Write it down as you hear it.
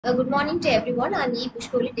Good morning to everyone. I'm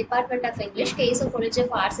E.Pushpavallि, Department of English, KSO College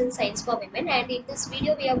of Arts and Science for Women. And in this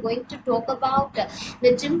video, we are going to talk about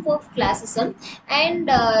the type of classism. And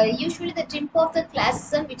usually, the type of the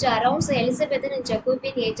classism, which are around the Elizabethan and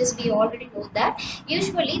Jacobean ages, we already know that.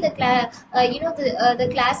 Usually, the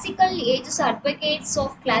classical ages advocates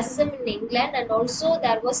of classism in England, and also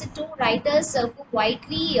there was two writers who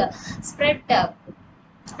widely spread.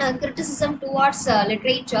 Criticism towards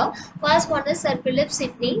literature. First one is Sir Philip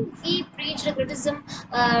Sidney. He preached criticism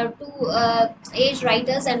to age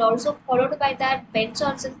writers, and also followed by that Ben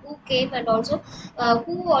Jonson,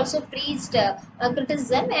 who also preached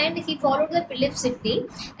criticism, and he followed the Philip Sidney.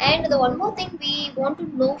 And the one more thing we want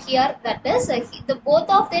to know here, that is the both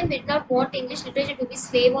of them did not want English literature to be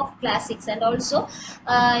slave of classics, and also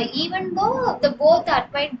even though the both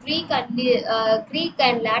admired Greek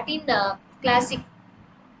and Latin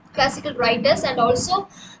classical writers, and also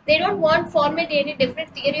they don't want formulate any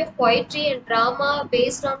different theory of poetry and drama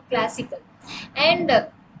based on classical. And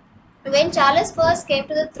when Charles first came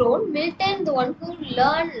to the throne, Milton, the one who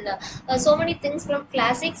learned so many things from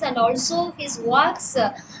classics, and also his works,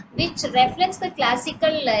 which reflects the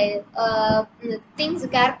classical things,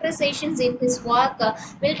 characterizations in his work.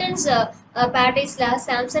 Milton's Paradise Lost,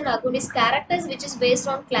 Samson Agonis characters, which is based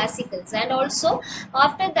on classicals, and also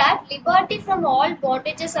after that, liberty from all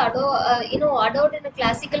bondages, adored in a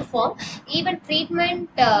classical form, even treatment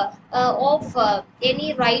of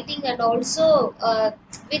any writing, and also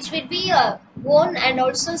which will be warm and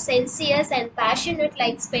also sensuous and passionate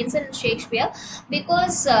like Spencer and Shakespeare,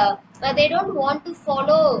 because they don't want to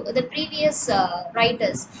follow the previous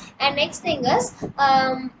writers. And next thing is,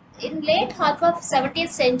 in late half of 17th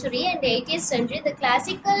century and 18th century, the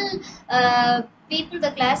classical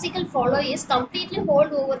the classical followers completely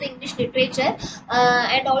hold over the English literature,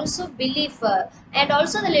 and also belief, and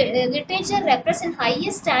also the literature represent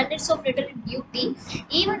highest standards of literary beauty.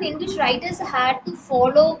 Even English writers had to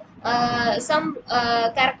follow some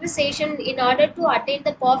characterization in order to attain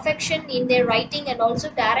the perfection in their writing, and also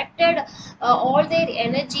directed all their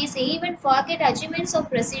energies, even forget achievements of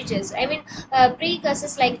procedures. I mean,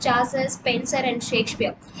 precursors like Chaucer, Spencer, and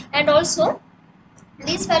Shakespeare. And also,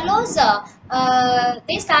 these fellows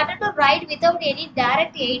they started to write without any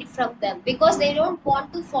direct aid from them, because they don't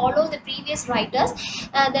want to follow the previous writers.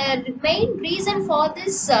 The main reason for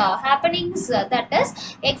this happenings, that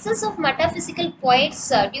is excess of metaphysical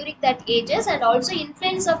poets during that ages, and also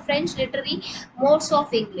influence of French literary modes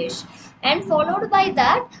of English. And followed by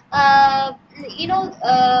that,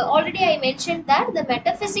 already I mentioned that the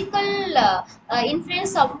metaphysical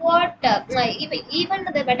influence somewhat, even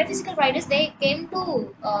the metaphysical writers, they came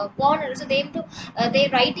to born, also they came to their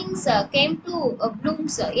writings came to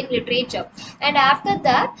blooms in literature. And after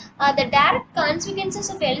that, the direct consequences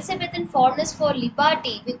of Elizabethan fondness for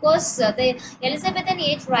liberty, because the Elizabethan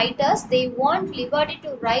age writers, they want liberty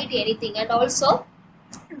to write anything. And also,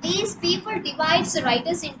 these people divides the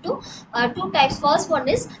writers into two types. First one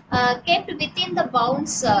is kept within the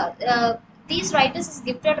bounds. These writers is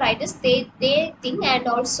gifted writers, they think, and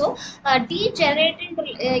also degenerate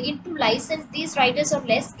into license. These writers are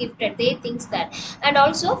less gifted, they thinks that. And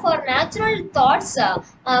also, for natural thoughts,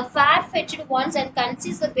 far-fetched ones, and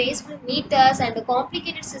conceals the graceful meters and the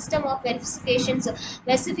complicated system of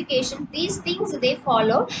versification, these things they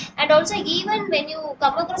follow. And also, even when you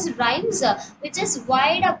come across rhymes which is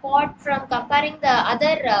wide apart from comparing the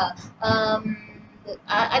other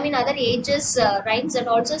other ages rhymes, and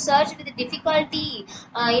also search with difficulty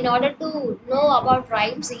in order to know about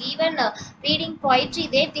rhymes. Even reading poetry,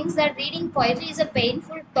 they think that reading poetry is a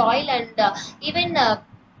painful toil, and even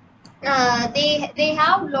they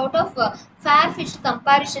have lot of far-fetched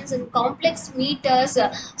comparisons and complex meters.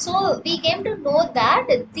 So we came to know that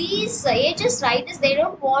these ages writers, they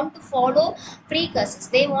don't want to follow precursors.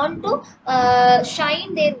 They want to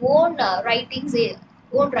shine their own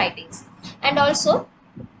own writings. And also,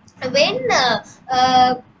 when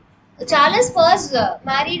Charles first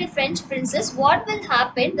married a French princess, what will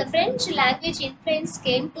happen? The French language influence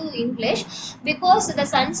came to English, because the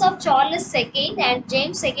sons of Charles II and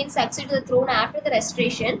James II succeeded to the throne after the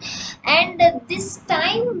Restoration. And this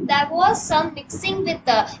time there was some mixing with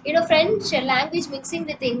French language mixed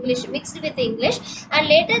with English, and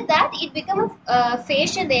later that it became a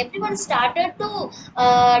fashion. Everyone started to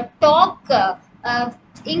talk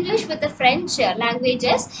English with the French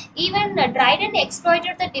languages. Even Dryden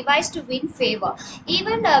exploited the device to win favor.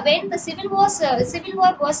 Even when the Civil War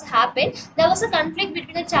was happened, there was a conflict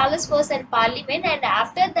between the Charles I and Parliament, and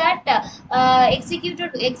after that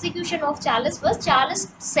execution of Charles I, Charles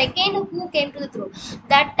II who came to the throne.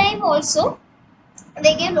 That time also,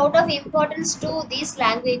 they gave lot of importance to these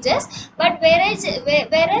languages, but whereas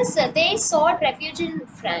they sought refuge in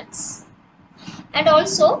France. And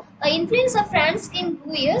also influence of France King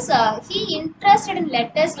Louis, he interested in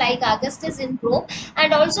letters like Augustus in Rome,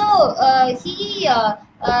 and also he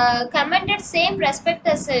commanded same respect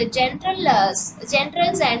as generals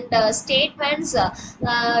and statesmen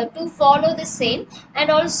to follow the same.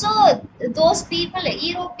 And also those people,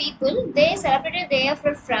 Europe people, they celebrated Day of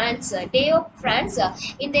France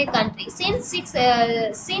in their country since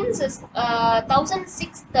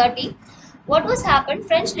 1630. What was happened,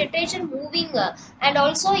 French literature moving and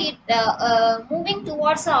also it moving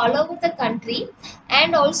towards all over the country,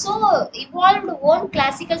 and also evolved own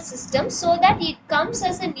classical system, so that it comes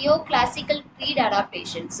as a neoclassical creed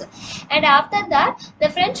adaptations. And after that, the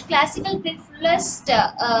French classical creed fullest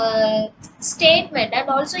statement, and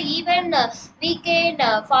also even we can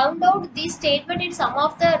found out this statement in some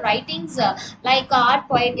of the writings like art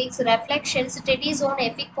poetics, reflections, studies on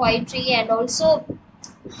epic poetry, and also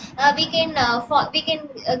we can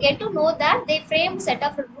get to know that they framed set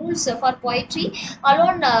of rules for poetry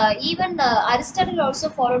alone. Even Aristotle also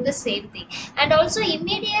followed the same thing. And also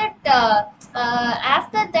immediate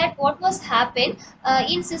after that, what was happened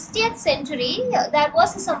in 60th century, there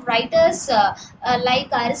was some writers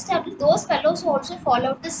like Aristotle, those fellows who also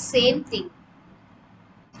followed the same thing.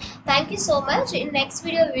 Thank you so much. In next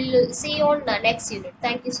video, we'll see you on next unit.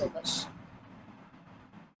 Thank you so much.